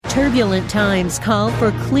Turbulent times call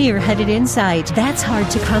for clear-headed insight. That's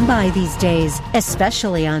hard to come by these days,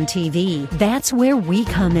 especially on TV. That's where we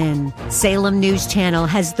come in. Salem News Channel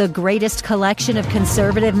has the greatest collection of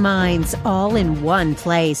conservative minds all in one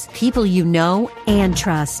place. People you know and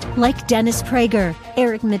trust, like Dennis Prager,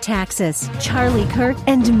 Eric Metaxas, Charlie Kirk,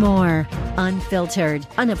 and more. Unfiltered,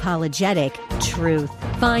 unapologetic truth.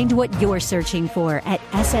 Find what you're searching for at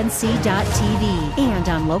snc.tv and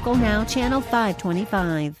on Local Now, Channel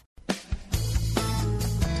 525.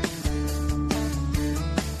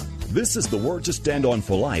 This is the Word to Stand On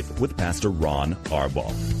for Life with Pastor Ron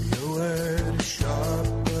Arbaugh. Your word is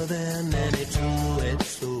sharper than any two-edged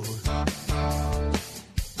sword,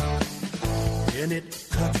 and it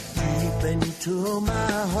cuts deep into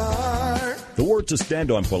my heart. The Word to Stand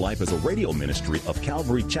On for Life is a radio ministry of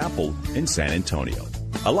Calvary Chapel in San Antonio.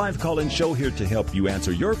 A live call-in show here to help you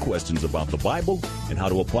answer your questions about the Bible and how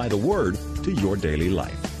to apply the Word to your daily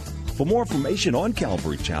life. For more information on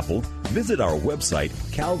Calvary Chapel, visit our website,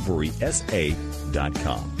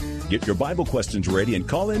 calvarysa.com. Get your Bible questions ready and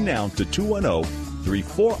call in now to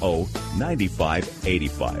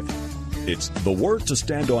 210-340-9585. It's The Word to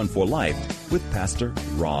Stand On for Life with Pastor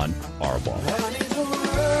Ron Arbaugh.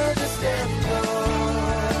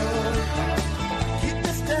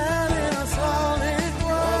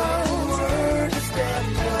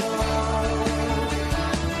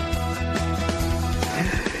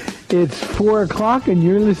 It's 4 o'clock and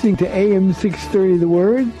you're listening to AM 630 The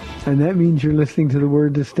Word, and that means you're listening to The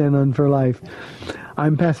Word to Stand On for Life.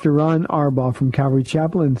 I'm Pastor Ron Arbaugh from Calvary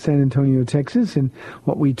Chapel in San Antonio, Texas, and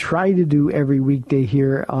what we try to do every weekday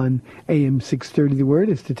here on AM 630 The Word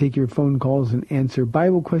is to take your phone calls and answer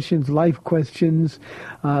Bible questions, life questions,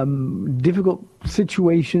 difficult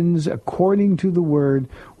situations according to the Word.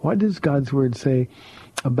 What does God's Word say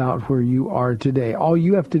about where you are today? All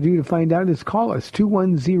you have to do to find out is call us,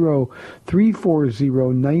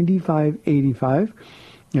 210-340-9585.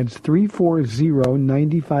 That's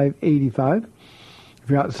 340-9585. If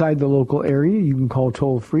you're outside the local area, you can call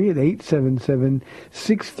toll-free at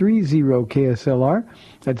 877-630-KSLR.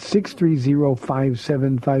 That's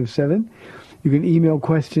 630-5757. You can email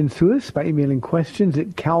questions to us by emailing questions at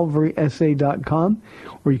calvarysa.com,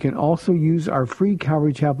 or you can also use our free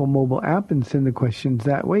Calvary Chapel mobile app and send the questions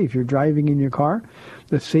that way. If you're driving in your car,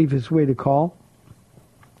 the safest way to call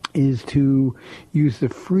is to use the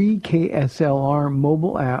free KSLR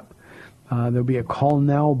mobile app. There'll be a Call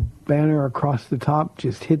Now banner across the top.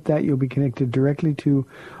 Just hit that. You'll be connected directly to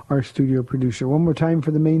our studio producer. One more time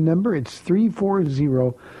for the main number. It's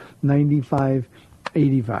 340-9585.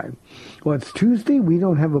 Well, it's Tuesday. We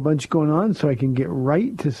don't have a bunch going on, so I can get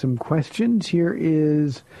right to some questions. Here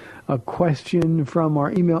is a question from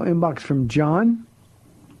our email inbox from John.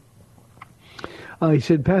 He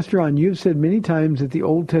said, Pastor Ron, you've said many times that the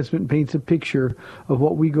Old Testament paints a picture of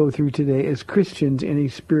what we go through today as Christians in a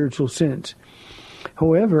spiritual sense.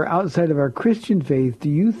 However, outside of our Christian faith, do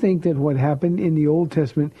you think that what happened in the Old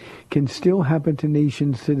Testament can still happen to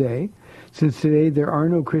nations today? Since today there are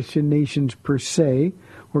no Christian nations per se,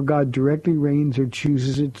 where God directly reigns or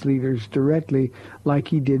chooses its leaders directly like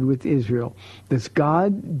he did with Israel. Does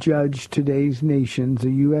God judge today's nations,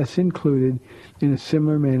 the U.S. included, in a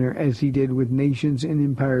similar manner as he did with nations and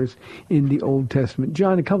empires in the Old Testament?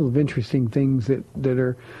 John, a couple of interesting things that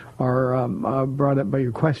are brought up by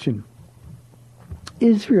your question.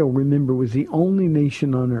 Israel, remember, was the only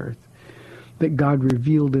nation on earth that God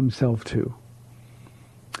revealed himself to.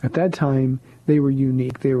 At that time, they were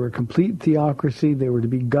unique. They were a complete theocracy. They were to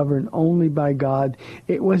be governed only by God.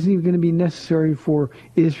 It wasn't even going to be necessary for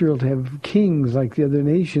Israel to have kings like the other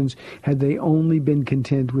nations had they only been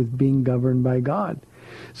content with being governed by God.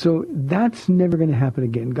 So that's never going to happen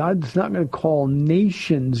again. God's not going to call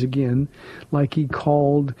nations again like he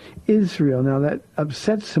called Israel. Now that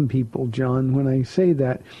upsets some people, John, when I say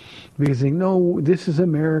that, because they know this is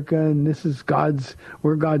America and this is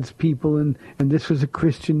we're God's people and this was a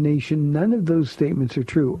Christian nation. None of those statements are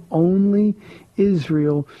true. Only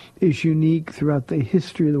Israel is unique throughout the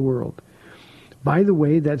history of the world. By the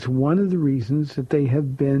way, that's one of the reasons that they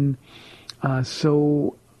have been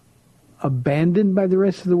so abandoned by the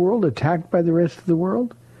rest of the world, attacked by the rest of the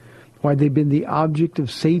world, why they've been the object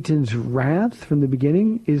of Satan's wrath from the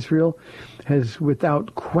beginning. Israel has,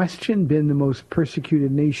 without question, been the most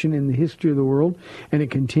persecuted nation in the history of the world, and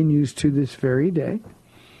it continues to this very day.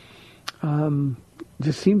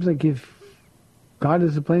 Just seems like if God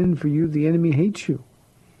has a plan for you, the enemy hates you.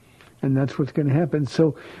 And that's what's going to happen.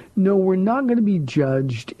 So, no, we're not going to be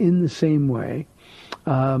judged in the same way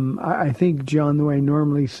I think, John, the way I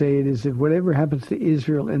normally say it is that whatever happens to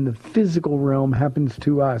Israel in the physical realm happens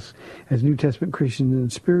to us as New Testament Christians in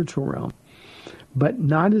the spiritual realm, but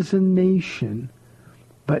not as a nation,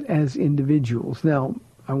 but as individuals. Now,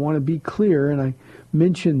 I want to be clear, and I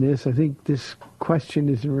mentioned this. I think this question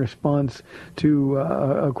is in response to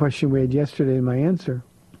a question we had yesterday in my answer.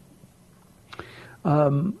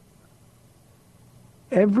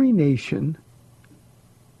 Every nation,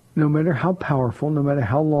 no matter how powerful, no matter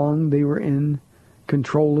how long they were in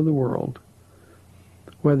control of the world,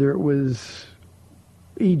 whether it was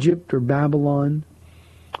Egypt or Babylon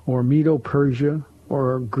or Medo-Persia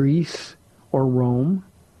or Greece or Rome,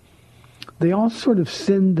 they all sort of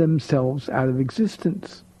send themselves out of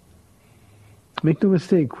existence. Make no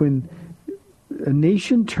mistake, when a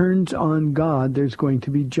nation turns on God, there's going to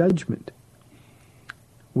be judgment.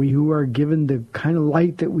 We who are given the kind of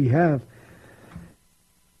light that we have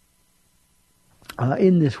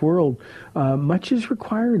in this world, much is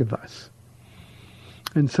required of us.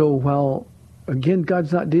 And so while, again,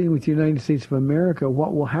 God's not dealing with the United States of America,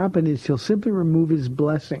 what will happen is he'll simply remove his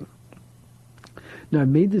blessing. Now, I've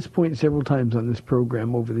made this point several times on this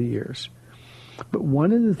program over the years. But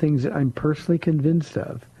one of the things that I'm personally convinced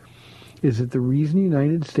of is that the reason the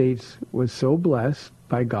United States was so blessed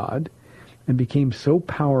by God and became so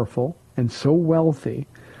powerful and so wealthy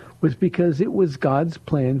was because it was God's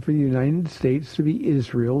plan for the United States to be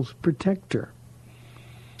Israel's protector.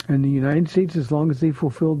 And the United States, as long as they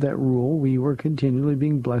fulfilled that rule, we were continually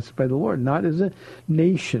being blessed by the Lord. Not as a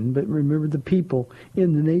nation, but remember the people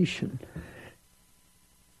in the nation.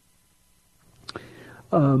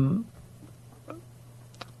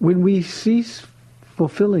 When we cease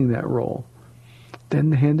fulfilling that role, then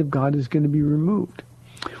the hand of God is going to be removed.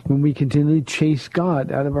 When we continually chase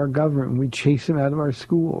God out of our government, when we chase him out of our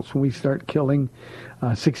schools, when we start killing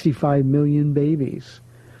 65 million babies,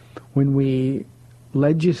 when we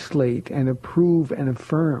legislate and approve and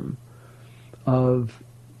affirm of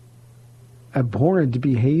abhorrent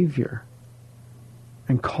behavior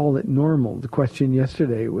and call it normal. The question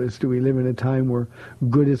yesterday was, do we live in a time where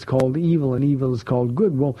good is called evil and evil is called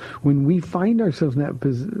good? Well, when we find ourselves in that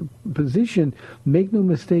position, make no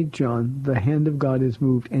mistake, John, the hand of God is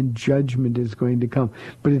moved and judgment is going to come.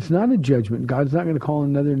 But it's not a judgment. God's not going to call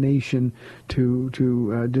another nation to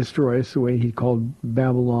destroy us the way he called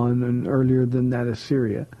Babylon and earlier than that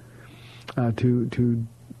Assyria to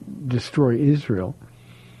destroy Israel.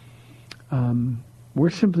 We're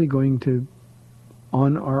simply going to,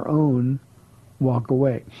 on our own, walk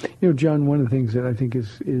away. You know, John, one of the things that I think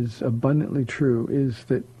is abundantly true is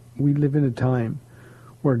that we live in a time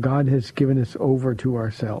where God has given us over to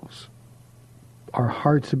ourselves. Our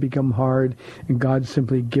hearts have become hard, and God's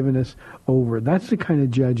simply given us over. That's the kind of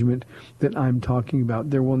judgment that I'm talking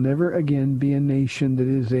about. There will never again be a nation that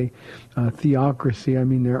is a theocracy. I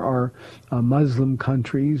mean, there are Muslim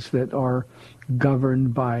countries that are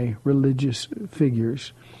governed by religious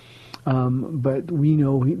figures. But we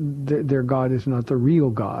know their God is not the real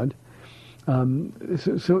God.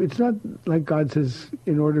 So it's not like God says,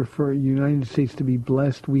 in order for the United States to be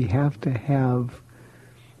blessed, we have to have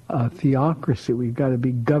a theocracy. We've got to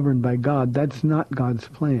be governed by God. That's not God's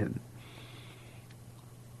plan.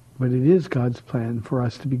 But it is God's plan for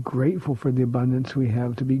us to be grateful for the abundance we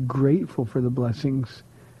have, to be grateful for the blessings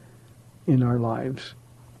in our lives.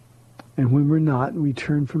 And when we're not, we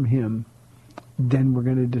turn from him, then we're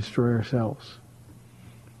going to destroy ourselves.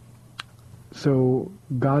 So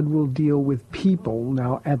God will deal with people.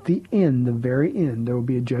 Now, at the end, the very end, there will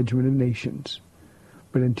be a judgment of nations.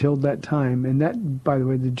 But until that time, and that, by the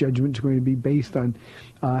way, the judgment is going to be based on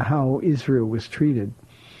how Israel was treated.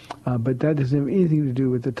 But that doesn't have anything to do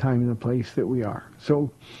with the time and the place that we are.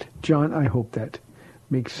 So, John, I hope that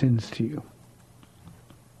makes sense to you.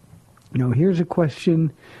 Now, here's a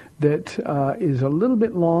question that is a little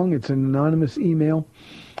bit long. It's an anonymous email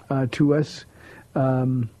to us.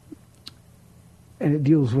 And it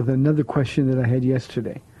deals with another question that I had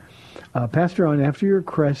yesterday. Pastor Ron, after your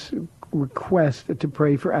request to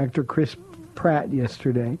pray for actor Chris Pratt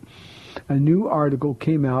yesterday, a new article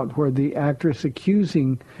came out where the actress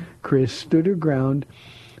accusing Chris stood her ground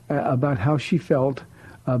about how she felt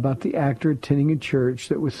about the actor attending a church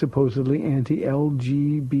that was supposedly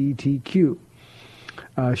anti-LGBTQ.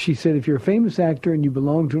 She said, if you're a famous actor and you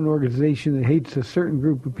belong to an organization that hates a certain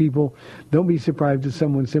group of people, don't be surprised if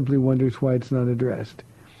someone simply wonders why it's not addressed.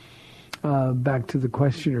 Back to the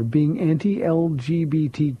questioner. Being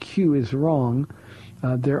anti-LGBTQ is wrong.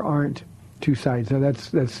 There aren't two sides. Now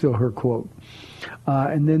that's still her quote.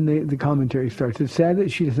 And then the commentary starts. It's sad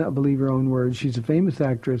that she does not believe her own words. She's a famous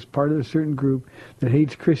actress, part of a certain group that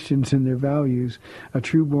hates Christians and their values. A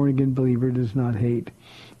true born-again believer does not hate.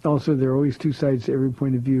 Also, there are always two sides to every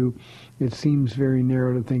point of view. It seems very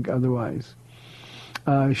narrow to think otherwise.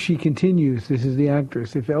 She continues, this is the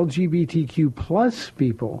actress, if LGBTQ plus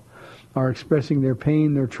people are expressing their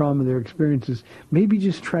pain, their trauma, their experiences, maybe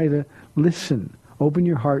just try to listen. Open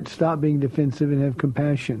your heart, stop being defensive, and have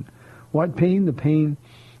compassion. What pain? The pain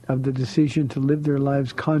of the decision to live their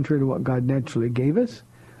lives contrary to what God naturally gave us.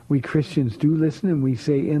 We Christians do listen, and we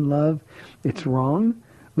say in love, it's wrong.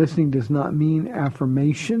 Listening does not mean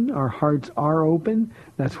affirmation. Our hearts are open.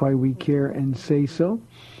 That's why we care and say so.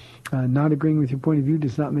 Not agreeing with your point of view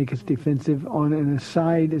does not make us defensive. On an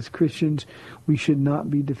aside, as Christians, we should not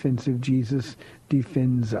be defensive. Jesus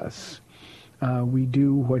defends us. We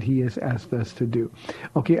do what he has asked us to do.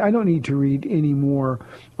 Okay, I don't need to read any more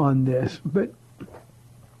on this, but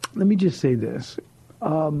let me just say this.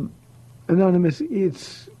 Anonymous,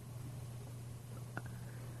 it's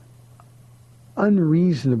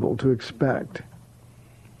unreasonable to expect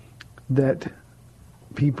that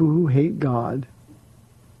people who hate God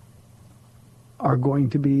are going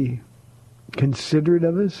to be considerate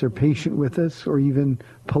of us or patient with us or even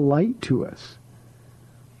polite to us.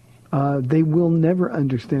 They will never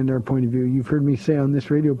understand our point of view. You've heard me say on this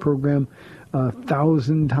radio program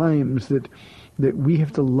 1,000 times that we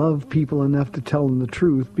have to love people enough to tell them the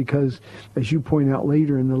truth because, as you point out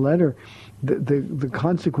later in the letter, the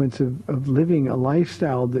consequence of living a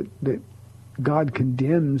lifestyle that God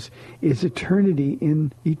condemns is eternity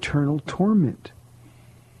in eternal torment.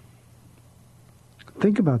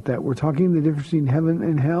 Think about that. We're talking the difference between heaven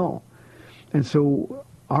and hell. And so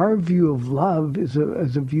our view of love is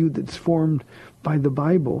a view that's formed by the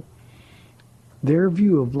Bible. Their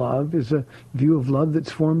view of love is a view of love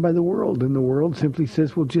that's formed by the world. And the world simply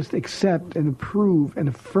says, well, just accept and approve and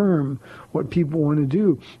affirm what people want to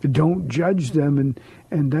do. Don't judge them.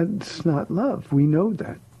 And that's not love. We know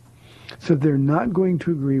that. So they're not going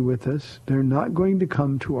to agree with us. They're not going to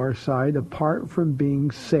come to our side apart from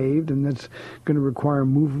being saved, and that's going to require a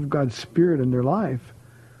move of God's Spirit in their life.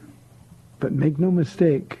 But make no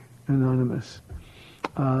mistake, Anonymous,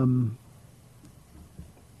 for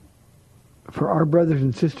our brothers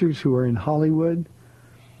and sisters who are in Hollywood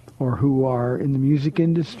or who are in the music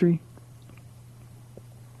industry,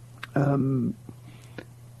 to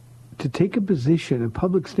take a position, a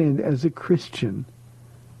public stand as a Christian,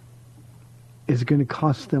 is going to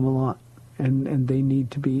cost them a lot, and they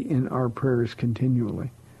need to be in our prayers continually.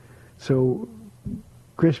 So,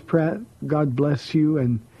 Chris Pratt, God bless you,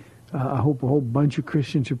 and I hope a whole bunch of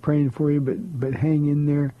Christians are praying for you, but hang in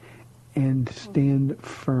there and stand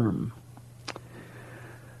firm.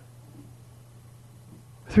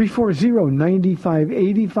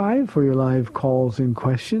 340-9585 for your live calls and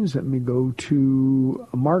questions. Let me go to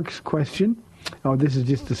Mark's question. Oh, this is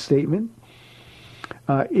just a statement.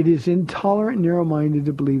 It is intolerant and narrow-minded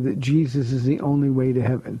to believe that Jesus is the only way to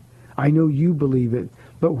heaven. I know you believe it,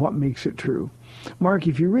 but what makes it true? Mark,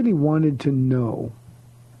 if you really wanted to know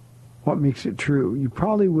what makes it true, you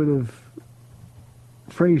probably would have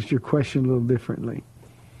phrased your question a little differently.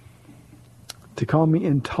 To call me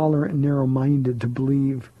intolerant and narrow-minded to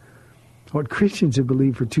believe what Christians have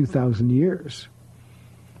believed for 2,000 years,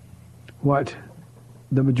 what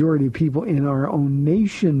the majority of people in our own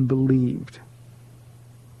nation believed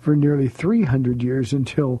for nearly 300 years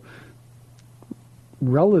until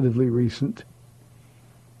relatively recent,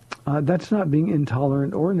 that's not being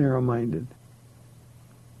intolerant or narrow-minded.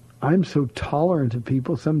 I'm so tolerant of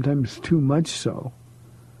people, sometimes too much so.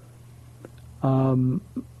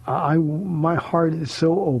 My heart is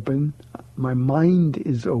so open, my mind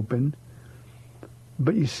is open,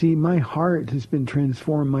 but you see, my heart has been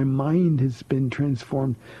transformed, my mind has been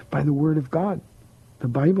transformed by the Word of God, the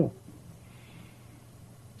Bible.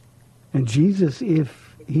 And Jesus,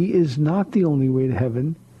 if he is not the only way to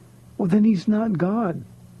heaven, well, then he's not God.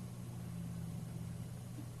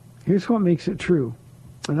 Here's what makes it true.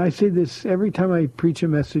 And I say this every time I preach a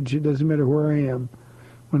message, it doesn't matter where I am,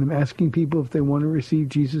 when I'm asking people if they want to receive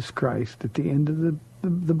Jesus Christ at the end of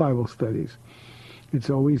the Bible studies. It's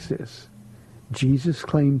always this. Jesus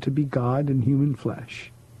claimed to be God in human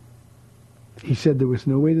flesh. He said there was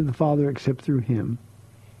no way to the Father except through him.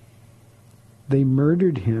 They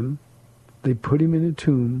murdered him. They put him in a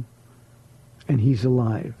tomb, and he's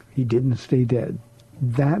alive. He didn't stay dead.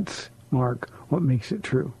 That's, Mark, what makes it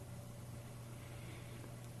true.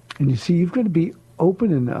 And you see, you've got to be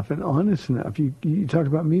open enough and honest enough. You talked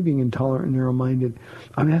about me being intolerant and narrow-minded.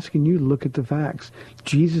 I'm asking you to look at the facts.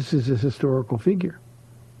 Jesus is a historical figure.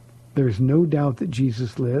 There's no doubt that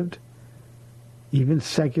Jesus lived. Even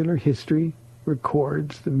secular history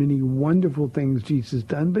records the many wonderful things Jesus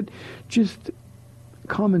done, but just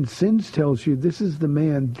common sense tells you this is the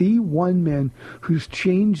man, the one man who's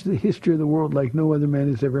changed the history of the world like no other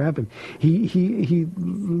man has ever happened. He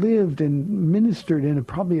lived and ministered in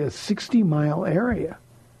probably a 60-mile area.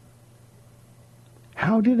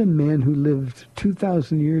 How did a man who lived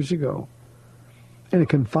 2,000 years ago in a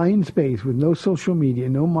confined space with no social media,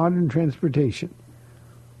 no modern transportation,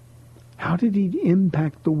 how did he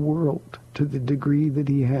impact the world to the degree that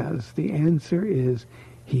he has? The answer is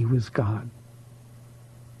he was God.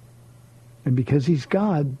 And because he's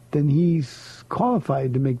God, then he's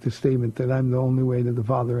qualified to make the statement that I'm the only way to the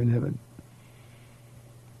Father in heaven.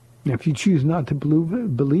 Now, if you choose not to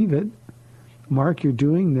believe it, Mark, you're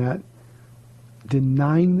doing that,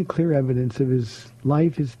 denying the clear evidence of his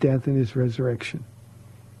life, his death, and his resurrection.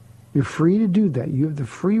 You're free to do that. You have the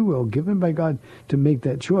free will given by God to make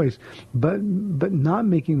that choice. But not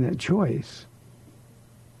making that choice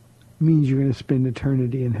means you're going to spend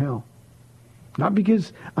eternity in hell. Not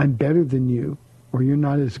because I'm better than you or you're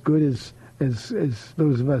not as good as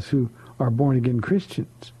those of us who are born-again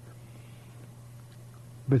Christians,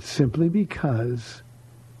 but simply because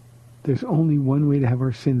there's only one way to have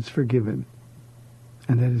our sins forgiven,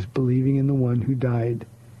 and that is believing in the one who died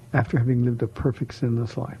after having lived a perfect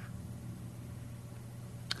sinless life.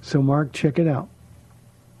 So, Mark, check it out.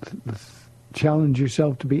 Challenge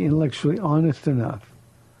yourself to be intellectually honest enough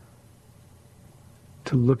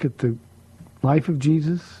to look at the life of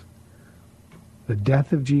Jesus, the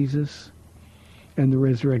death of Jesus, and the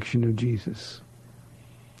resurrection of Jesus.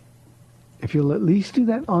 If you'll at least do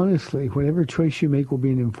that honestly, whatever choice you make will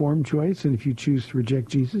be an informed choice, and if you choose to reject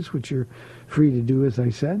Jesus, which you're free to do, as I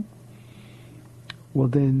said, well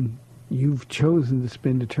then you've chosen to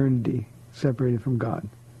spend eternity separated from God.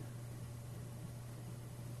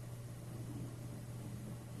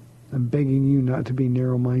 I'm begging you not to be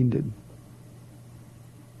narrow-minded.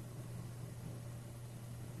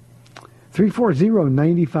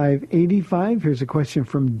 340-9585. Here's a question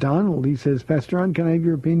from Donald. He says, Pastor Ron, can I have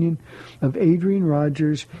your opinion of Adrian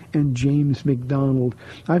Rogers and James McDonald?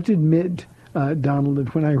 I have to admit, Donald,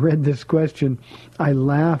 that when I read this question, I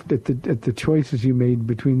laughed at the choices you made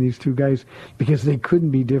between these two guys because they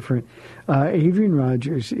couldn't be different. Adrian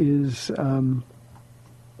Rogers is,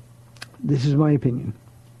 this is my opinion.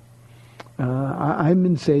 I've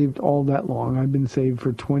been saved all that long. I've been saved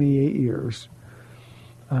for 28 years.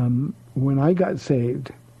 When I got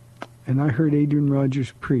saved and I heard Adrian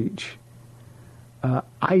Rogers preach,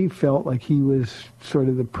 I felt like he was sort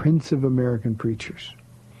of the prince of American preachers.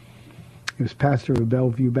 He was pastor of a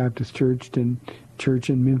Bellevue Baptist church in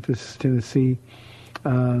Memphis, Tennessee.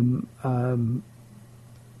 I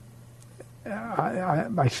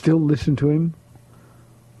still listen to him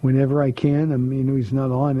whenever I can. I mean, he's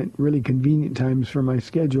not on at really convenient times for my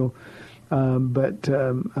schedule. But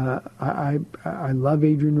I love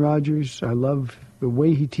Adrian Rogers. I love the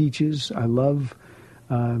way he teaches. I love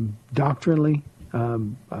doctrinally.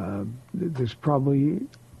 There's probably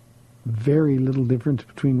very little difference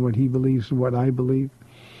between what he believes and what I believe.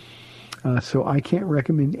 So I can't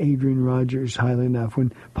recommend Adrian Rogers highly enough.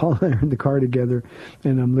 When Paul and I are in the car together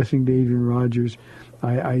and I'm listening to Adrian Rogers,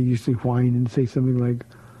 I usually whine and say something like,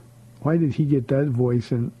 why did he get that voice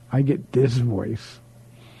and I get this voice?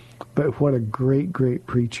 But what a great, great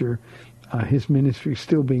preacher. His ministry is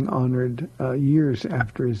still being honored years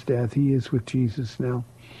after his death. He is with Jesus now.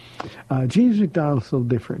 James McDonald's a little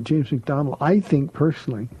different. James McDonald, I think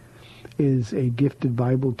personally, is a gifted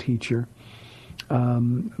Bible teacher.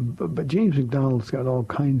 But James McDonald's got all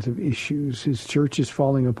kinds of issues. His church is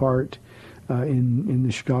falling apart in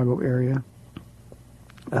the Chicago area.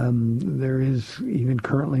 There is even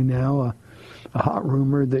currently now a hot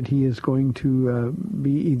rumor that he is going to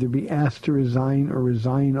either be asked to resign or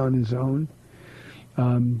resign on his own.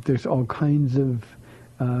 There's all kinds of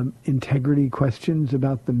integrity questions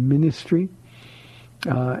about the ministry.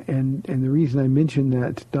 And the reason I mention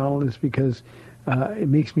that, Donald, is because it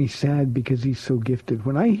makes me sad because he's so gifted.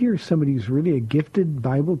 When I hear somebody who's really a gifted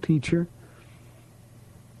Bible teacher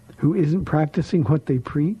who isn't practicing what they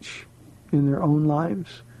preach in their own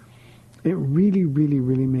lives, it really, really,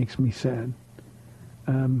 really makes me sad.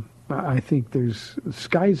 I think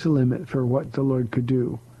sky's the limit for what the Lord could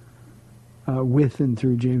do with and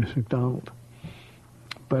through James McDonald.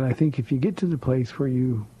 But I think if you get to the place where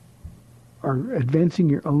you are advancing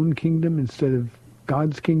your own kingdom instead of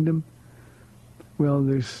God's kingdom, well,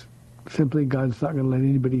 there's simply God's not going to let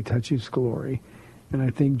anybody touch his glory. And I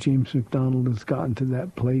think James MacDonald has gotten to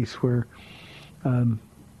that place where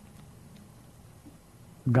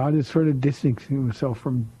God is sort of distancing himself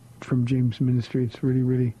from James' ministry. It's really,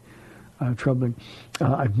 really troubling.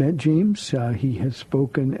 I've met James. He has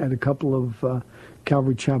spoken at a couple of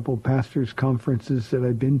Calvary Chapel pastors' conferences that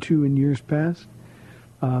I've been to in years past.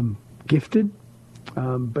 Gifted,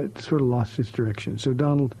 but sort of lost his direction. So,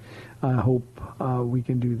 Donald, I hope we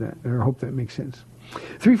can do that, or I hope that makes sense.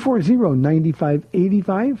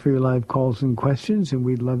 340-9585 for your live calls and questions, and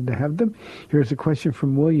we'd love to have them. Here's a question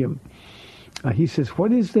from William. He says,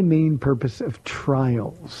 what is the main purpose of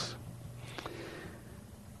trials?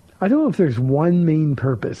 I don't know if there's one main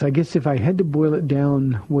purpose. I guess if I had to boil it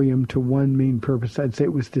down, William, to one main purpose, I'd say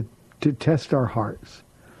it was to test our hearts.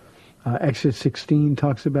 Exodus 16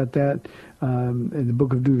 talks about that. In the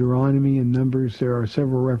book of Deuteronomy and Numbers, there are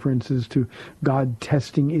several references to God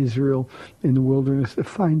testing Israel in the wilderness to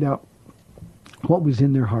find out what was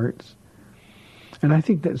in their hearts. And I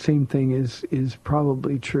think that same thing is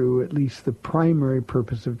probably true, at least the primary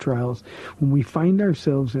purpose of trials. When we find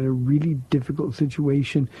ourselves in a really difficult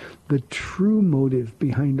situation, the true motive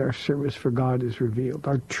behind our service for God is revealed.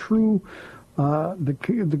 Our true,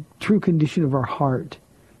 the true condition of our heart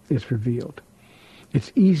is revealed.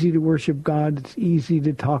 It's easy to worship God. It's easy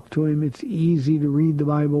to talk to him. It's easy to read the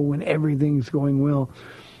Bible when everything's going well.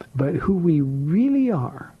 But who we really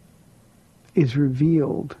are is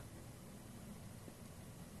revealed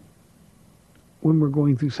when we're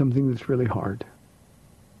going through something that's really hard.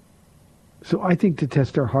 So I think to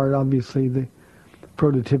test our heart, obviously the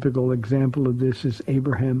prototypical example of this is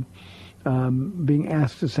Abraham being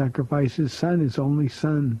asked to sacrifice his son, his only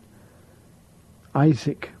son,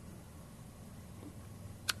 Isaac.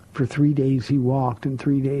 For 3 days he walked, and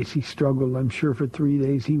 3 days he struggled. I'm sure for 3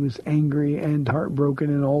 days he was angry and heartbroken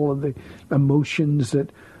and all of the emotions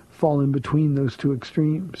that fall in between those two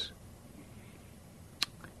extremes.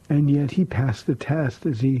 And yet he passed the test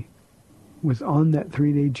as he was on that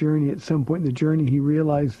 3-day journey. At some point in the journey, he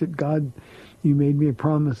realized that, God, you made me a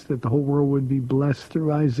promise that the whole world would be blessed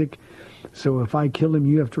through Isaac. So if I kill him,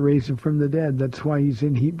 you have to raise him from the dead. That's why he's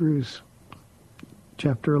in Hebrews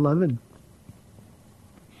chapter 11.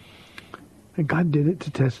 And God did it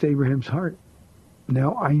to test Abraham's heart.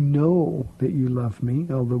 Now I know that you love me,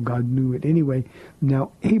 although God knew it anyway.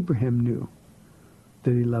 Now Abraham knew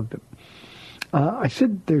that he loved him. I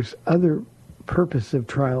said there's other purpose of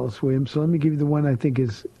trials, William, so let me give you the one I think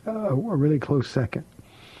is a really close second.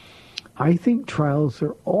 I think trials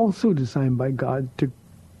are also designed by God to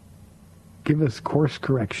give us course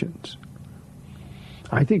corrections.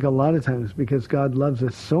 I think a lot of times because God loves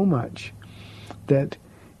us so much that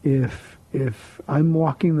if I'm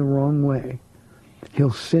walking the wrong way,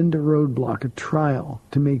 he'll send a roadblock, a trial,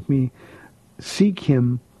 to make me seek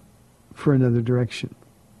him for another direction.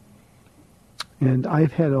 And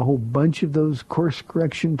I've had a whole bunch of those course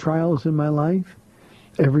correction trials in my life.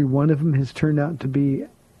 Every one of them has turned out to be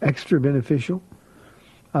extra beneficial.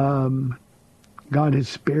 God has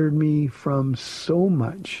spared me from so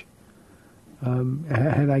much.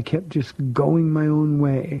 Had I kept just going my own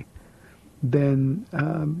way, then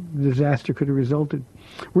disaster could have resulted.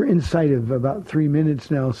 We're inside of about 3 minutes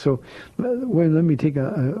now, so let me take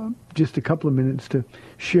just a couple of minutes to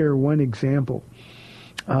share one example.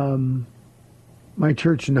 My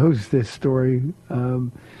church knows this story.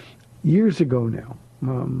 Years ago now,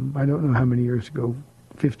 I don't know how many years ago,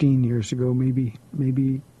 15 years ago,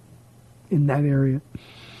 maybe in that area,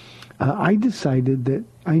 I decided that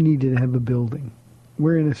I needed to have a building.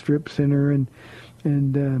 We're in a strip center, and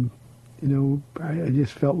I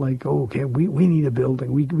just felt like, okay, we need a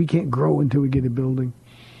building. We can't grow until we get a building.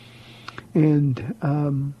 And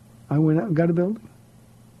I went out and got a building.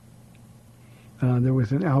 There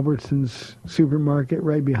was an Albertsons supermarket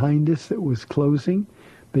right behind us that was closing.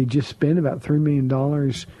 They just spent about $3 million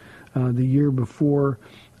the year before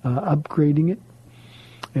upgrading it.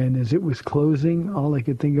 And as it was closing, all I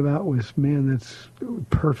could think about was, man, that's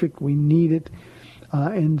perfect. We need it.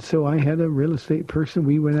 And so I had a real estate person.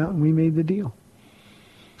 We went out and we made the deal.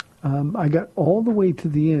 I got all the way to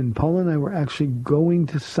the end. Paul and I were actually going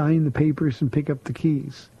to sign the papers and pick up the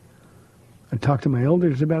keys. I talked to my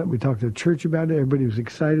elders about it. We talked to the church about it. Everybody was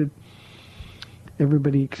excited.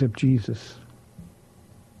 Everybody except Jesus.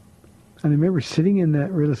 And I remember sitting in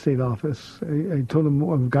that real estate office. I told him,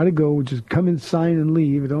 I've got to go. Just come and sign and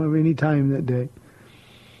leave. I don't have any time that day.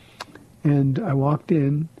 And I walked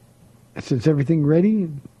in. I said, is everything ready?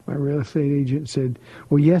 And my real estate agent said,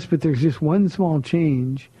 well, yes, but there's just one small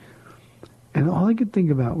change. And all I could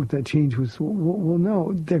think about with that change was, well,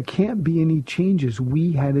 no, there can't be any changes.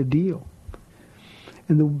 We had a deal.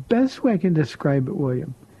 And the best way I can describe it,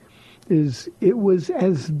 William, is it was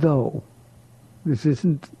as though, this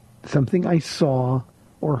isn't something I saw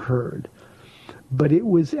or heard, but it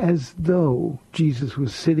was as though Jesus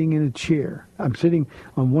was sitting in a chair. I'm sitting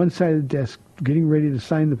on one side of the desk getting ready to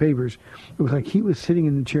sign the papers. It was like he was sitting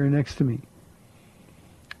in the chair next to me,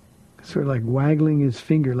 sort of like waggling his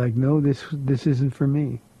finger, like, no, this isn't for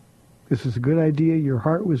me. This is a good idea. Your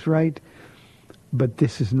heart was right, but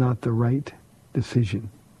this is not the right decision.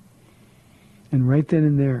 And right then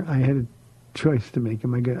and there, I had a choice to make.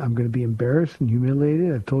 I'm going to be embarrassed and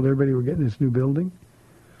humiliated. I've told everybody we're getting this new building.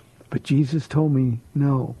 But Jesus told me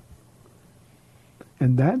no.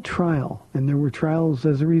 And that trial, and there were trials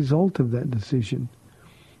as a result of that decision,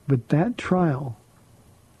 but that trial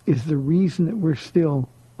is the reason that we're still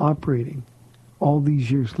operating all these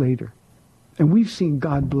years later. And we've seen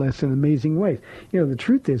God bless in amazing ways. You know, the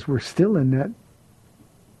truth is we're still in that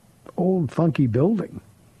old funky building.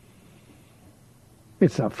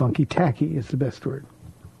 It's not funky, tacky is the best word.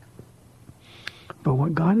 But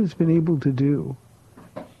what God has been able to do,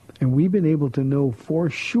 and we've been able to know for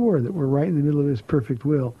sure that we're right in the middle of his perfect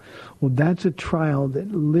will, well, that's a trial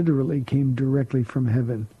that literally came directly from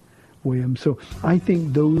heaven, William. So I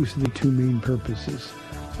think those are the two main purposes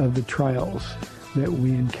of the trials that we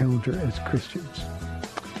encounter as Christians.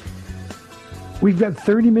 We've got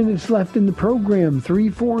 30 minutes left in the program.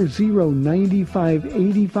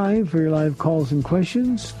 340-9585 for your live calls and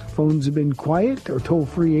questions. Phones have been quiet, or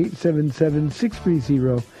toll-free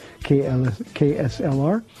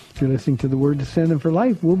 877-630-KSLR. You're listening to The Word to Stand On for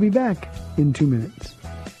Life. We'll be back in 2 minutes.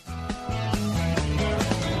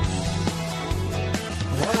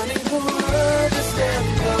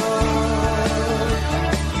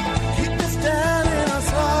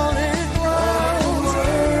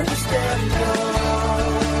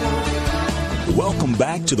 Welcome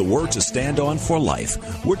back to The Word to Stand On for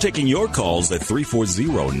Life. We're taking your calls at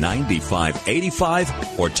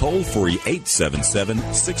 340-9585 or toll-free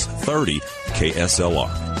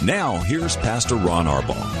 877-630-KSLR. Now, here's Pastor Ron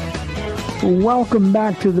Arbaugh. Welcome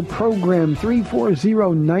back to the program,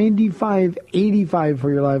 340-9585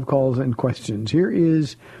 for your live calls and questions. Here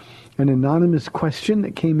is an anonymous question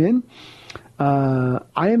that came in. I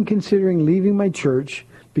am considering leaving my church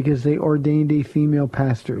because they ordained a female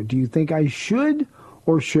pastor. Do you think I should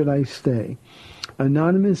or should I stay?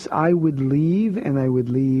 Anonymous, I would leave, and I would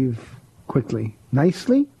leave quickly.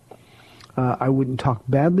 Nicely. I wouldn't talk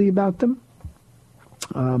badly about them.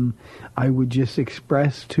 I would just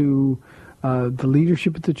express to the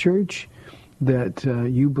leadership of the church that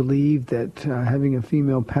you believe that having a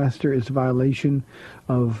female pastor is a violation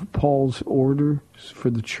of Paul's orders for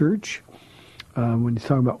the church when he's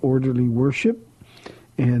talking about orderly worship.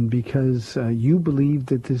 And because you believe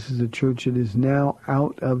that this is a church that is now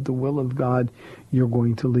out of the will of God, you're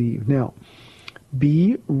going to leave. Now,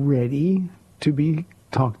 be ready to be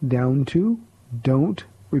talked down to. Don't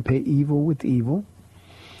repay evil with evil.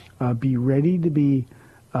 Be ready to be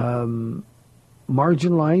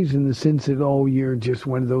marginalized in the sense that, oh, you're just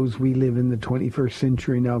one of those we live in the 21st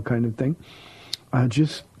century now kind of thing.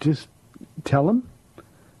 Just tell them.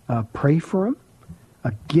 Pray for them.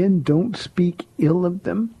 Again, don't speak ill of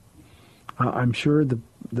them. I'm sure the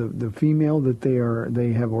female that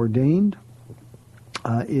they have ordained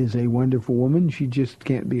is a wonderful woman. She just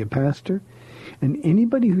can't be a pastor. And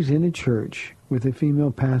anybody who's in a church with a female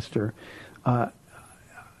pastor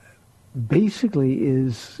basically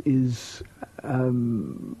is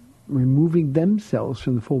removing themselves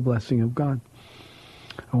from the full blessing of God.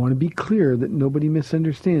 I want to be clear that nobody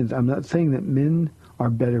misunderstands. I'm not saying that men are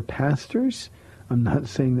better pastors. I'm not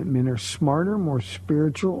saying that men are smarter, more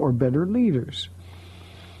spiritual, or better leaders.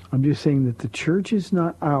 I'm just saying that the church is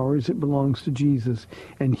not ours. It belongs to Jesus.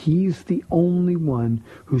 And he's the only one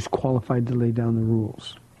who's qualified to lay down the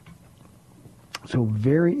rules. So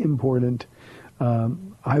very important.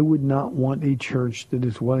 I would not want a church that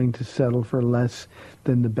is willing to settle for less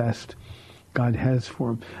than the best God has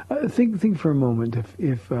for them. Think for a moment.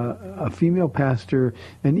 If a female pastor,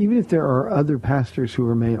 and even if there are other pastors who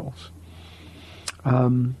are males,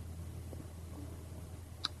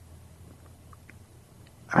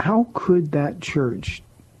 how could that church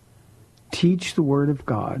teach the Word of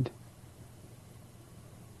God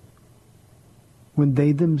when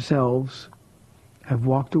they themselves have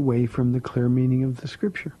walked away from the clear meaning of the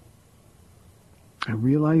Scripture? I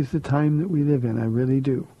realize the time that we live in. I really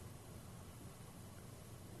do.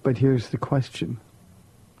 But here's the question.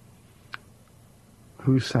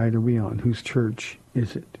 Whose side are we on? Whose church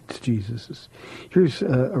is it? It's Jesus's. Here's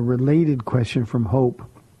a related question from Hope.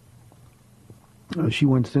 She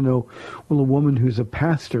wants to know, will a woman who's a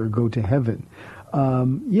pastor go to heaven?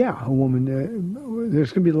 Yeah, a woman.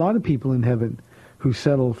 There's going to be a lot of people in heaven who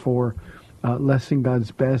settle for less than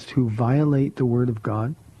God's best, who violate the Word of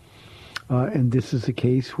God. And this is a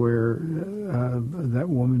case where that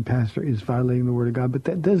woman pastor is violating the Word of God. But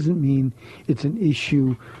that doesn't mean it's an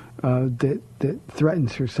issue that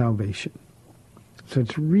threatens her salvation. So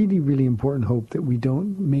it's really, really important, Hope, that we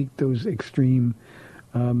don't make those extreme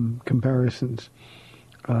comparisons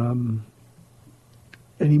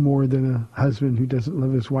any more than a husband who doesn't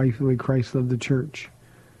love his wife the way Christ loved the church.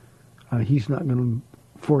 He's not going to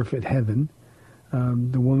forfeit heaven.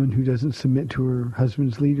 The woman who doesn't submit to her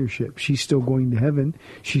husband's leadership, she's still going to heaven.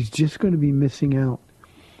 She's just going to be missing out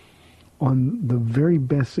on the very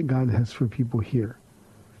best that God has for people here.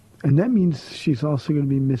 And that means she's also going to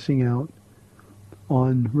be missing out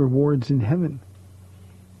on rewards in heaven.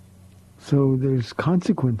 So there's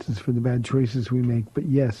consequences for the bad choices we make. But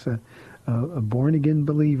yes, a born-again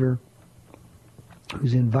believer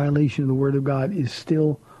who's in violation of the Word of God is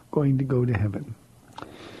still going to go to heaven.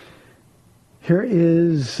 Here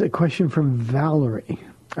is a question from Valerie.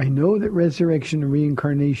 I know that resurrection and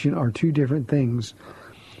reincarnation are two different things,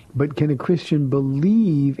 but can a Christian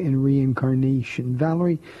believe in reincarnation?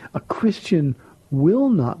 Valerie, a Christian will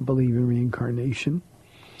not believe in reincarnation.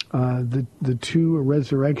 The two,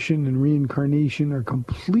 resurrection and reincarnation, are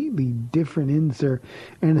completely different ends. They're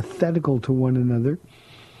antithetical to one another.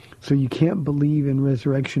 So you can't believe in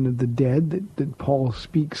resurrection of the dead that Paul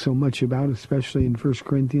speaks so much about, especially in 1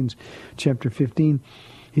 Corinthians chapter 15.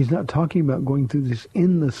 He's not talking about going through this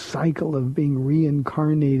endless cycle of being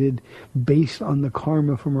reincarnated based on the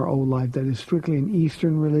karma from our old life. That is strictly an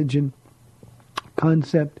Eastern religion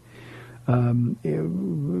concept.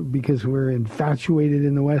 Because we're infatuated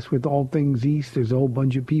in the West with all things East. There's a whole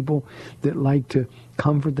bunch of people that like to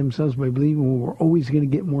comfort themselves by believing, well, we're always going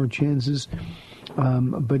to get more chances.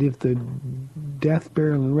 But if the death,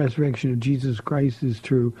 burial, and resurrection of Jesus Christ is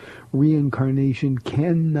true, reincarnation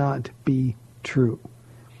cannot be true.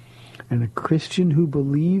 And a Christian who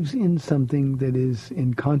believes in something that is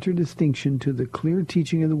in contradistinction to the clear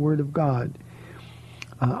teaching of the Word of God,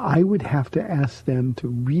 I would have to ask them to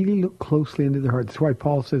really look closely into their heart. That's why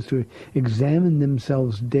Paul says to examine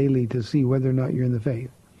themselves daily to see whether or not you're in the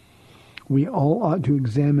faith. We all ought to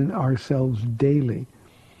examine ourselves daily.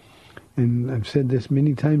 And I've said this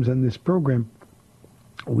many times on this program.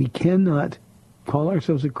 We cannot call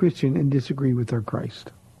ourselves a Christian and disagree with our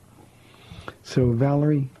Christ. So,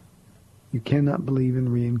 Valerie, you cannot believe in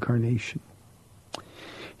reincarnation.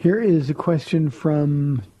 Here is a question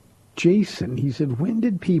from Jason. He said, when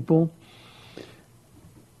did people...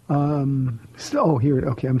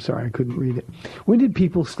 okay, I'm sorry, I couldn't read it. When did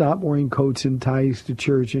people stop wearing coats and ties to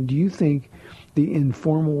church? And do you think the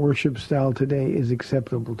informal worship style today is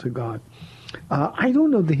acceptable to God? I don't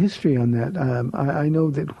know the history on that. I know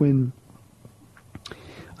that when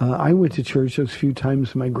I went to church those few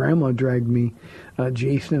times my grandma dragged me,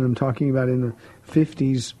 Jason, and I'm talking about in the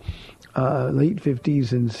 50s, late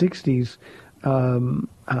 50s and 60s,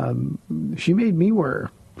 she made me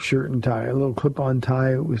wear a shirt and tie, a little clip-on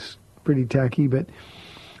tie. It was pretty tacky, but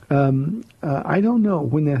I don't know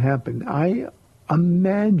when that happened. I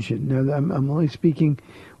imagine, now I'm only speaking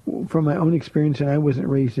from my own experience, and I wasn't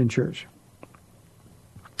raised in church,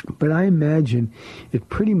 but I imagine it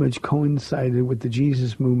pretty much coincided with the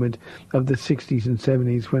Jesus movement of the 60s and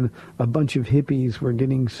 70s, when a bunch of hippies were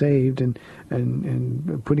getting saved and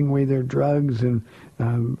putting away their drugs and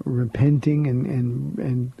repenting,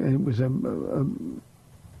 and it was a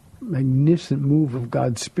magnificent move of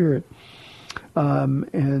God's Spirit.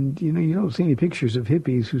 And you don't see any pictures of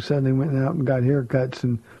hippies who suddenly went out and got haircuts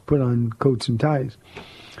and put on coats and ties.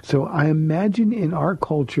 So I imagine in our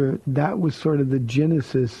culture that was sort of the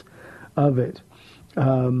genesis of it.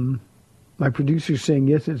 My producer's saying,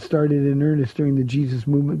 yes, it started in earnest during the Jesus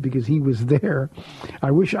movement because he was there. I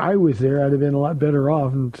wish I was there. I'd have been a lot better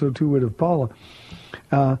off, and so too would have Paula.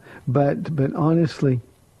 But honestly,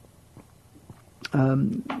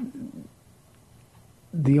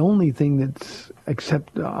 the only thing that's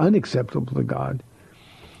unacceptable to God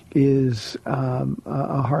is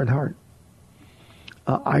a hard heart.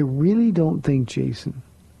 I really don't think, Jason,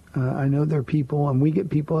 I know there are people, and we get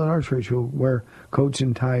people at our church who wear coats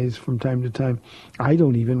and ties from time to time. I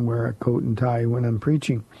don't even wear a coat and tie when I'm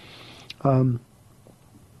preaching.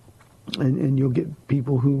 And you'll get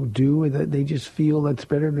people who do that. They just feel that's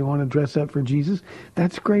better. They want to dress up for Jesus.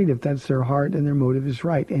 That's great if that's their heart and their motive is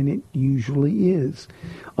right. And it usually is.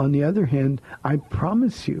 On the other hand, I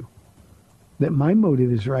promise you that my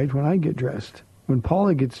motive is right when I get dressed. When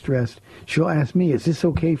Paula gets dressed, she'll ask me, is this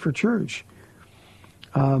okay for church?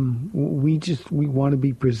 We want to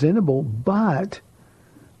be presentable, but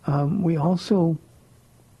we also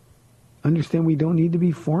understand we don't need to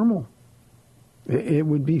be formal. It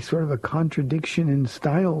would be sort of a contradiction in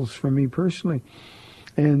styles for me personally.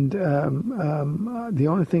 And the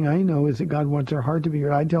only thing I know is that God wants our heart to be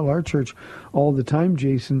right. I tell our church all the time,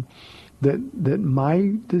 Jason, that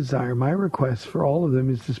my desire, my request for all of them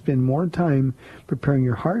is to spend more time preparing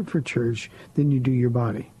your heart for church than you do your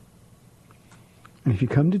body. And if you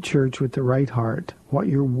come to church with the right heart, what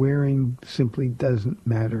you're wearing simply doesn't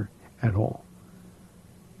matter at all.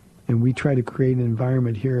 And we try to create an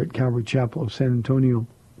environment here at Calvary Chapel of San Antonio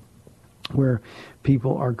where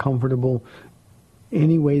people are comfortable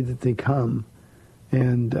any way that they come.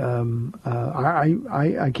 And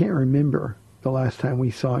I can't remember the last time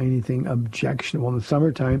we saw anything objectionable. In the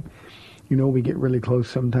summertime, we get really close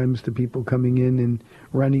sometimes to people coming in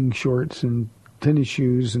running shorts and tennis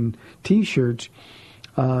shoes and T-shirts.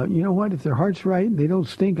 You know what? If their heart's right, they don't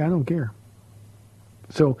stink. I don't care.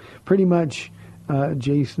 So pretty much,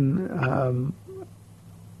 Jason,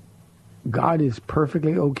 God is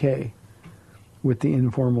perfectly okay with the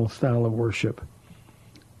informal style of worship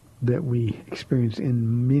that we experience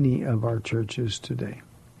in many of our churches today.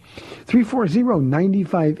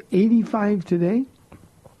 340-9585 today.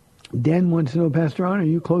 Dan wants to know, Pastor Ron, are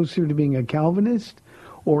you closer to being a Calvinist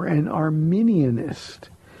or an Arminianist?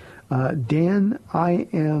 Dan, I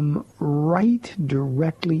am right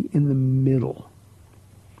directly in the middle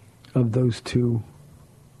of those two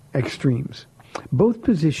extremes. Both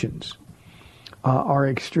positions are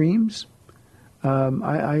extremes.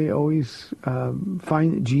 I always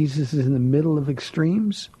find that Jesus is in the middle of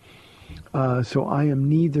extremes. So I am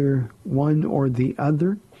neither one or the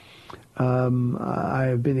other. I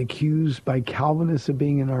have been accused by Calvinists of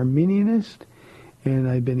being an Arminianist, and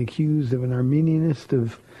I've been accused of an Arminianist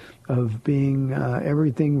of being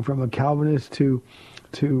everything from a Calvinist to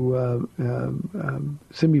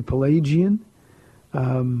semi-Pelagian.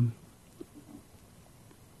 The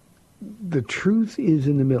truth is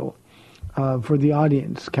in the middle. For the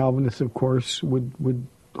audience, Calvinists, of course, would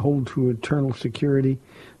hold to eternal security,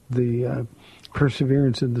 the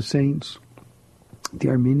perseverance of the saints. The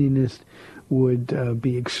Arminianist would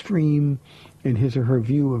be extreme in his or her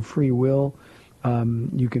view of free will.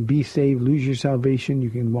 You can be saved, lose your salvation. You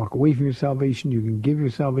can walk away from your salvation. You can give your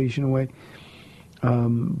salvation away.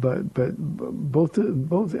 But both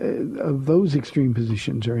of those extreme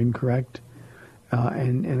positions are incorrect.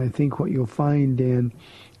 And I think what you'll find, Dan,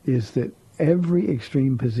 is that every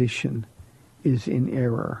extreme position is in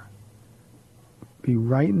error. Be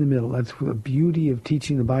right in the middle. That's the beauty of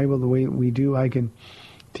teaching the Bible the way we do. I can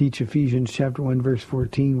teach Ephesians chapter 1, verse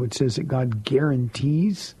 14, which says that God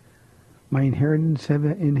guarantees my inheritance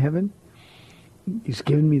in heaven. He's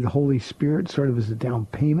given me the Holy Spirit sort of as a down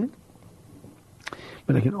payment.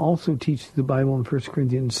 But I can also teach the Bible in 1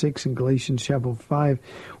 Corinthians 6 and Galatians chapter 5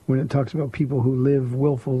 when it talks about people who live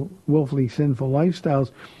willfully sinful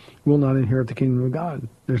lifestyles will not inherit the kingdom of God.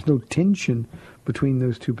 There's no tension between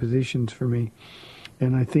those two positions for me.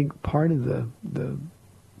 And I think part of the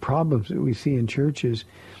problems that we see in churches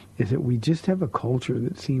is that we just have a culture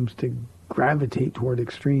that seems to gravitate toward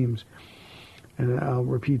extremes. And I'll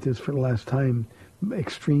repeat this for the last time.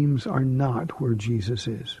 Extremes are not where Jesus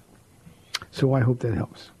is. So I hope that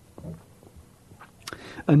helps.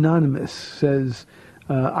 Anonymous says,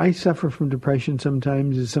 I suffer from depression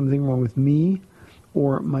sometimes. Is something wrong with me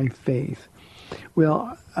or my faith?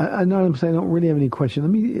 Well, Anonymous, I don't really have any question.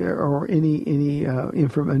 Let me, or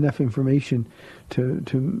enough information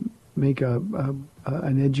to make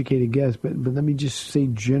an educated guess. But let me just say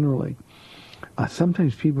generally,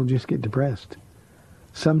 sometimes people just get depressed.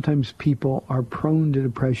 Sometimes people are prone to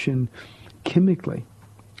depression chemically.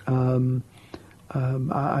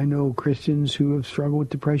 I know Christians who have struggled with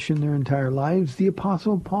depression their entire lives. The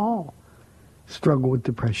Apostle Paul struggled with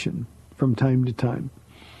depression from time to time.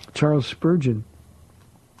 Charles Spurgeon,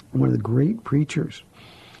 one of the great preachers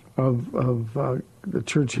of the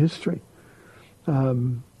church history,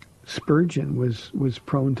 Spurgeon was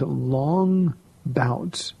prone to long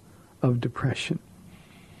bouts of depression.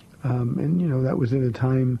 And, that was at a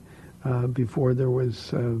time before there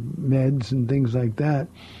was meds and things like that.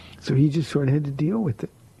 So he just sort of had to deal with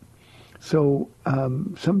it. So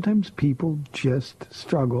sometimes people just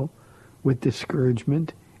struggle with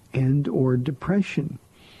discouragement and or depression.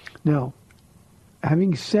 Now,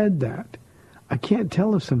 having said that, I can't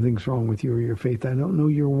tell if something's wrong with you or your faith. I don't know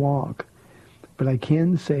your walk. But I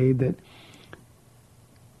can say that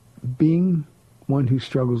being one who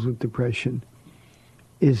struggles with depression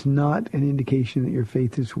is not an indication that your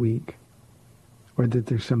faith is weak or that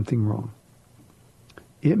there's something wrong.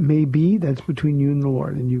 It may be, that's between you and the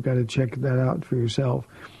Lord, and you've got to check that out for yourself.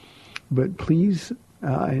 But please,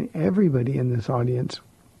 everybody in this audience,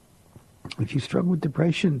 if you struggle with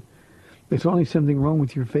depression, there's only something wrong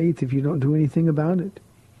with your faith if you don't do anything about it.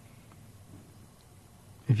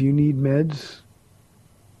 If you need meds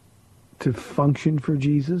to function for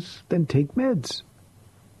Jesus, then take meds.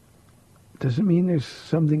 Doesn't mean there's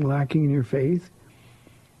something lacking in your faith.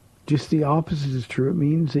 Just the opposite is true. It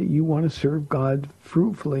means that you want to serve God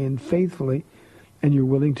fruitfully and faithfully, and you're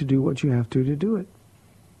willing to do what you have to do it.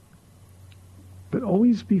 But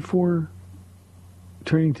always before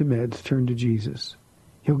turning to meds, turn to Jesus.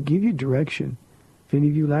 He'll give you direction. If any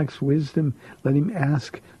of you lacks wisdom, let him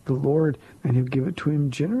ask the Lord, and he'll give it to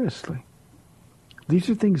him generously. These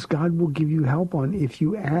are things God will give you help on if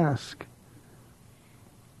you ask.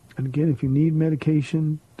 And again, if you need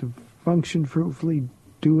medication to function fruitfully,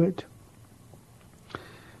 do it.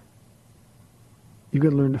 You've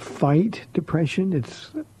got to learn to fight depression.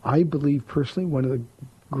 It's, I believe personally, one of the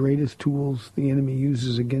greatest tools the enemy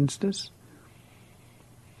uses against us.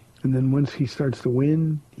 And then once he starts to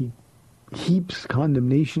win, he heaps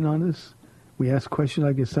condemnation on us. We ask questions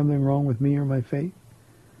like, is something wrong with me or my faith?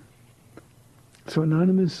 So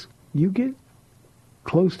Anonymous, you get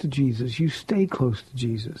close to Jesus. You stay close to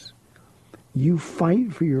Jesus. You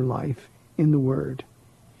fight for your life in the Word.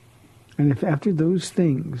 And if after those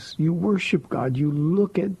things you worship God, you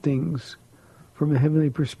look at things from a heavenly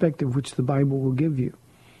perspective, which the Bible will give you.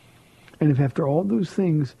 And if after all those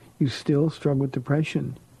things you still struggle with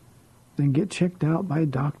depression, then get checked out by a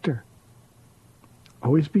doctor.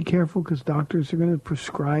 Always be careful, because doctors are going to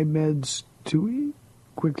prescribe meds too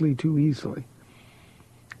quickly, too easily.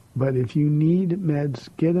 But if you need meds,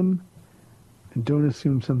 get them, and don't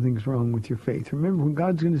assume something's wrong with your faith. Remember, when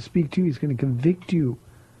God's going to speak to you, he's going to convict you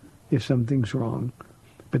if something's wrong.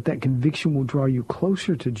 But that conviction will draw you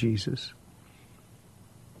closer to Jesus.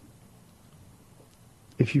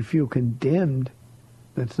 If you feel condemned,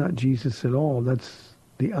 that's not Jesus at all. That's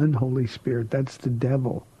the unholy spirit. That's the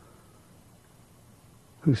devil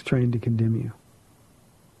who's trying to condemn you.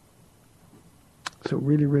 So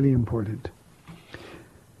really, really important.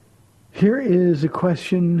 Here is a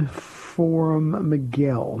question from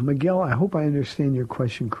Miguel. Miguel, I hope I understand your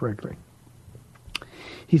question correctly.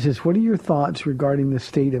 He says, what are your thoughts regarding the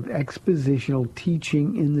state of expositional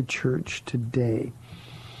teaching in the church today?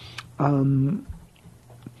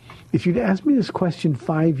 If you'd asked me this question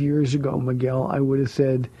 5 years ago, Miguel, I would have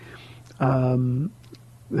said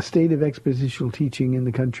the state of expositional teaching in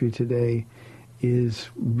the country today is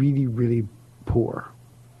really, really poor.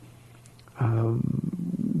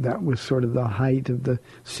 That was sort of the height of the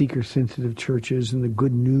seeker-sensitive churches and the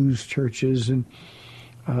good news churches and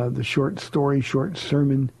the short story, short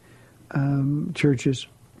sermon churches.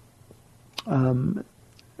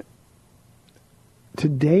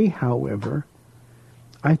 Today, however,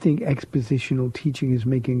 I think expositional teaching is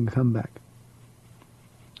making a comeback.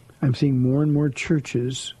 I'm seeing more and more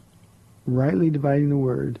churches rightly dividing the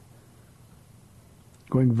word,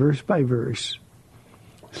 going verse by verse.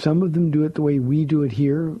 Some of them do it the way we do it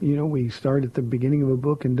here. You know, we start at the beginning of a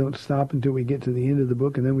book and don't stop until we get to the end of the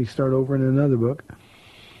book, and then we start over in another book.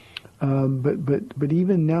 But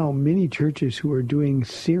even now, many churches who are doing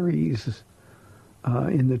series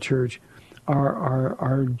in the church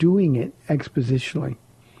are doing it expositionally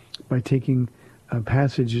by taking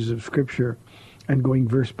passages of Scripture and going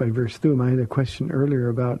verse by verse through them. I had a question earlier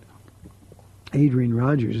about Adrian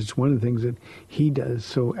Rogers. It's one of the things that he does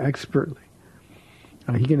so expertly.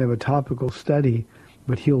 He can have a topical study,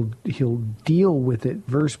 but he'll deal with it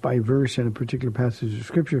verse by verse in a particular passage of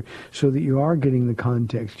Scripture so that you are getting the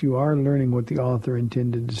context. You are learning what the author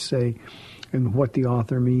intended to say and what the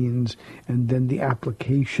author means, and then the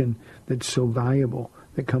application that's so valuable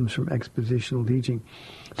that comes from expositional teaching.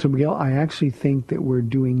 So, Miguel, I actually think that we're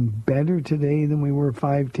doing better today than we were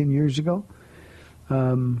 5-10 years ago.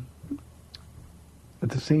 At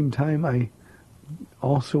the same time, I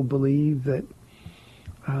also believe that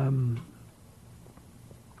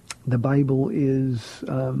the Bible is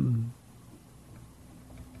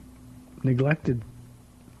neglected.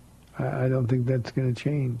 I don't think that's going to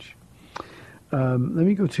change. Let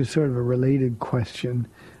me go to sort of a related question,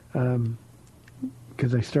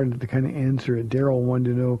 because I started to kind of answer it. Daryl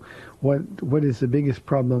wanted to know what is the biggest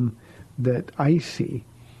problem that I see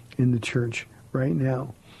in the church right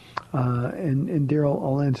now. And Daryl,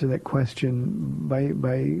 I'll answer that question by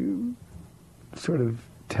sort of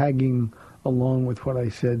tagging along with what I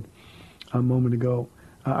said a moment ago.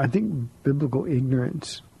 I think biblical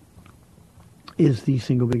ignorance is the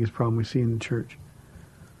single biggest problem we see in the church.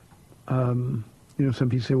 Some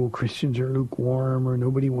people say, well, Christians are lukewarm, or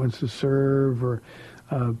nobody wants to serve, or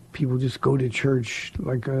people just go to church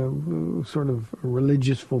like a sort of a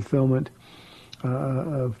religious fulfillment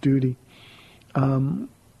of duty.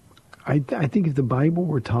 I think if the Bible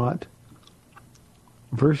were taught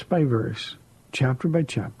verse by verse, chapter by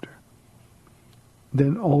chapter,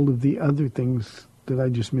 then all of the other things that I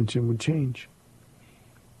just mentioned would change.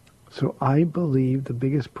 So I believe the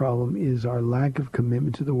biggest problem is our lack of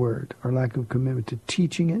commitment to the Word, our lack of commitment to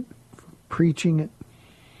teaching it, preaching it.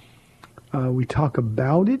 We talk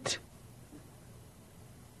about it,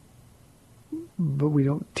 but we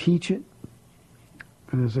don't teach it.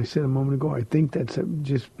 And as I said a moment ago, I think that's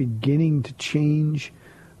just beginning to change.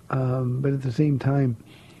 But at the same time,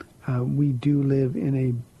 we do live in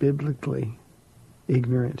a biblically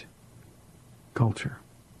ignorant culture.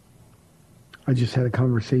 I just had a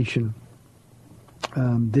conversation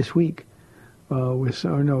this week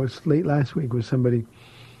it's late last week, with somebody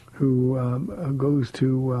who goes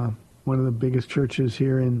to one of the biggest churches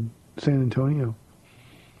here in San Antonio,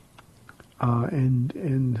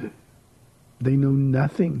 and they know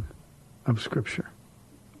nothing of Scripture.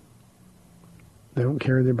 They don't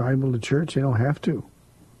carry their Bible to church. They don't have to.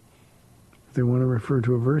 If they want to refer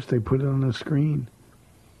to a verse, they put it on a screen.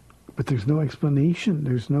 But there's no explanation.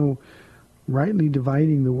 There's no rightly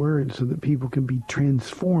dividing the word so that people can be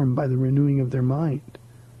transformed by the renewing of their mind.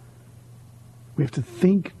 We have to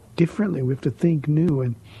think differently. We have to think new.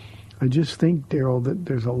 And I just think, Daryl, that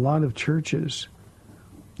there's a lot of churches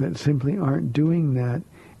that simply aren't doing that.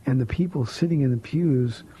 And the people sitting in the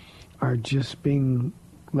pews are just being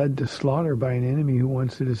led to slaughter by an enemy who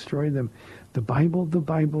wants to destroy them. The Bible, the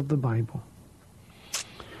Bible, the Bible.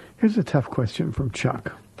 Here's a tough question from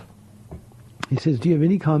Chuck. He says, do you have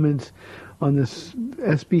any comments on this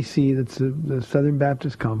SBC, that's the Southern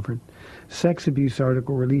Baptist Conference, sex abuse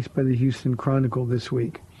article released by the Houston Chronicle this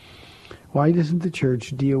week? Why doesn't the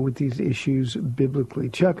church deal with these issues biblically?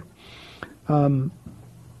 Chuck, I'm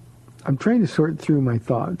trying to sort through my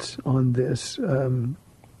thoughts on this,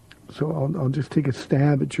 so I'll just take a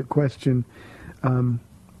stab at your question.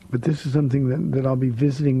 But this is something that I'll be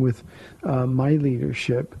visiting with my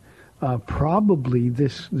leadership probably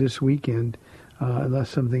this weekend, unless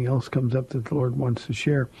something else comes up that the Lord wants to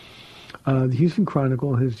share. The Houston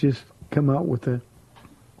Chronicle has just come out with a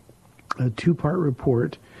two-part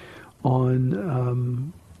report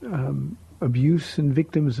on abuse and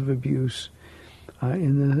victims of abuse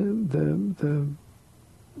in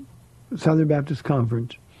the Southern Baptist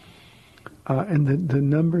Conference. And the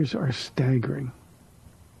numbers are staggering,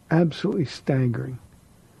 absolutely staggering.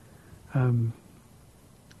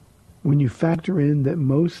 When you factor in that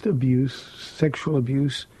most abuse, sexual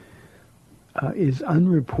abuse, is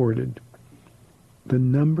unreported, the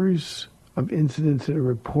numbers of incidents that are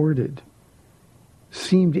reported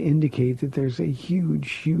seem to indicate that there's a huge,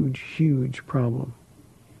 huge, huge problem.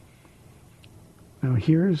 Now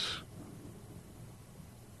here's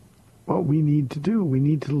what we need to do. We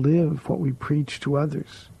need to live what we preach to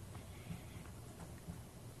others.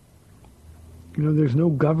 There's no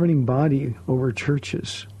governing body over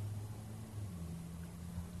churches.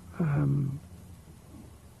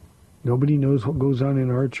 Nobody knows what goes on in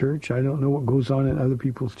our church. I don't know what goes on in other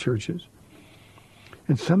people's churches.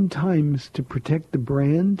 And sometimes to protect the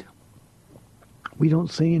brand, we don't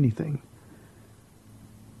say anything.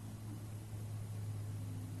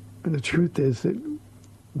 And the truth is that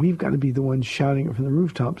we've got to be the ones shouting it from the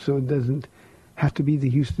rooftop, so it doesn't have to be the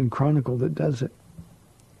Houston Chronicle that does it.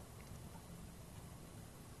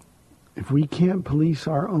 If we can't police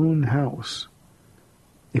our own house,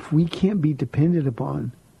 if we can't be depended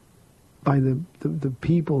upon by the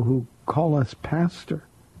people who call us pastor,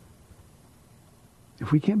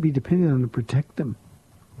 if we can't be dependent on to protect them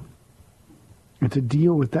and to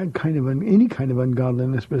deal with that kind of any kind of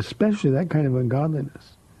ungodliness, but especially that kind of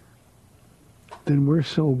ungodliness, then we're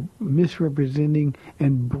so misrepresenting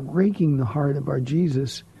and breaking the heart of our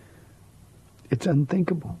Jesus, it's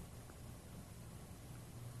unthinkable.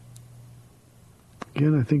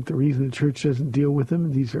 Again, I think the reason the church doesn't deal with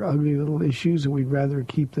them, these are ugly little issues, and we'd rather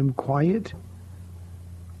keep them quiet.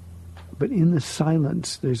 But in the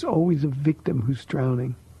silence, there's always a victim who's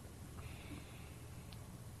drowning.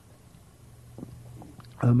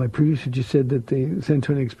 My producer just said that the San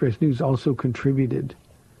Antonio Express News also contributed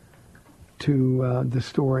to the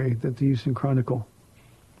story that the Houston Chronicle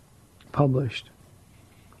published.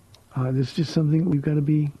 This is just something we've got to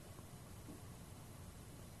be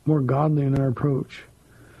more godly in our approach.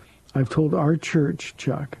 I've told our church,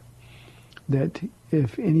 Chuck, that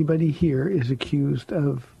if anybody here is accused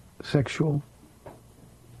of sexual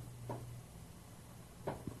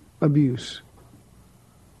abuse,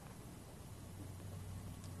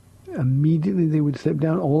 immediately they would step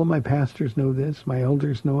down. All of my pastors know this. My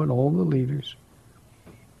elders know it. All the leaders.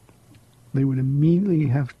 They would immediately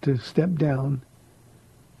have to step down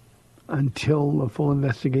until a full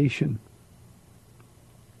investigation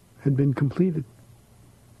had been completed.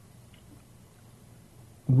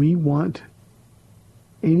 We want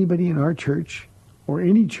anybody in our church or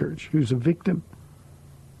any church who's a victim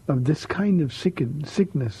of this kind of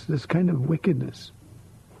sickness, this kind of wickedness,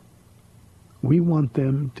 we want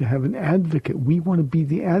them to have an advocate. We want to be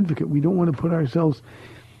the advocate. We don't want to put ourselves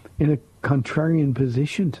in a contrarian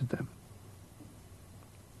position to them.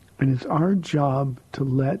 And it's our job to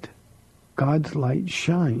let God's light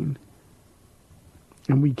shine.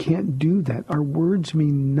 And we can't do that. Our words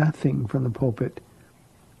mean nothing from the pulpit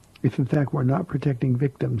if, in fact, we're not protecting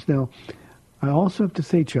victims. Now, I also have to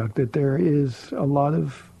say, Chuck, that there is a lot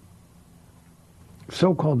of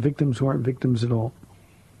so-called victims who aren't victims at all.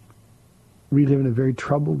 We live in a very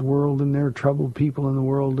troubled world, and there are troubled people in the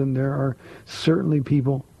world, and there are certainly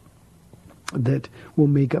people that will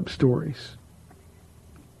make up stories.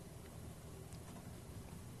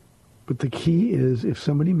 But the key is, if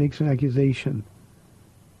somebody makes an accusation,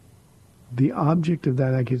 the object of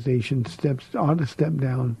that accusation ought to step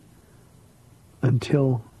down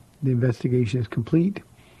until the investigation is complete.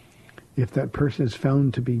 If that person is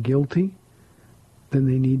found to be guilty, then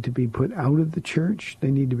they need to be put out of the church.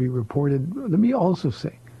 They need to be reported. Let me also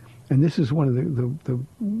say, and this is one of the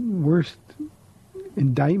worst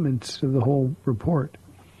indictments of the whole report.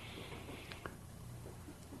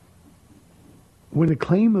 When a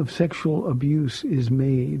claim of sexual abuse is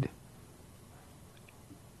made,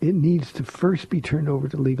 it needs to first be turned over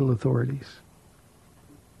to legal authorities.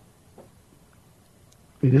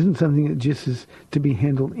 It isn't something that just is to be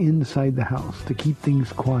handled inside the house, to keep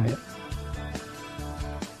things quiet.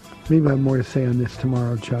 Maybe I have more to say on this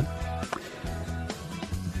tomorrow, Chuck.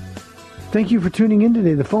 Thank you for tuning in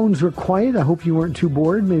today. The phones were quiet. I hope you weren't too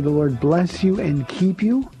bored. May the Lord bless you and keep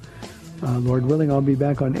you. Lord willing, I'll be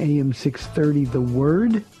back on AM 630, The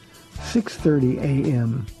Word, 6:30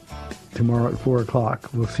 a.m. tomorrow at 4 o'clock.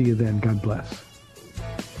 We'll see you then. God bless.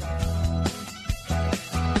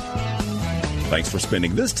 Thanks for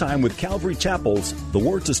spending this time with Calvary Chapel's The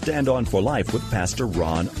Word to Stand On for Life with Pastor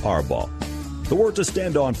Ron Arbaugh. The Word to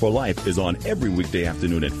Stand On for Life is on every weekday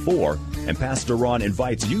afternoon at 4, and Pastor Ron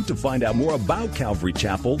invites you to find out more about Calvary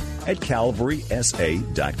Chapel at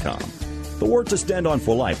calvarysa.com. The Word to Stand On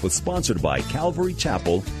for Life was sponsored by Calvary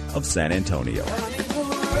Chapel of San Antonio.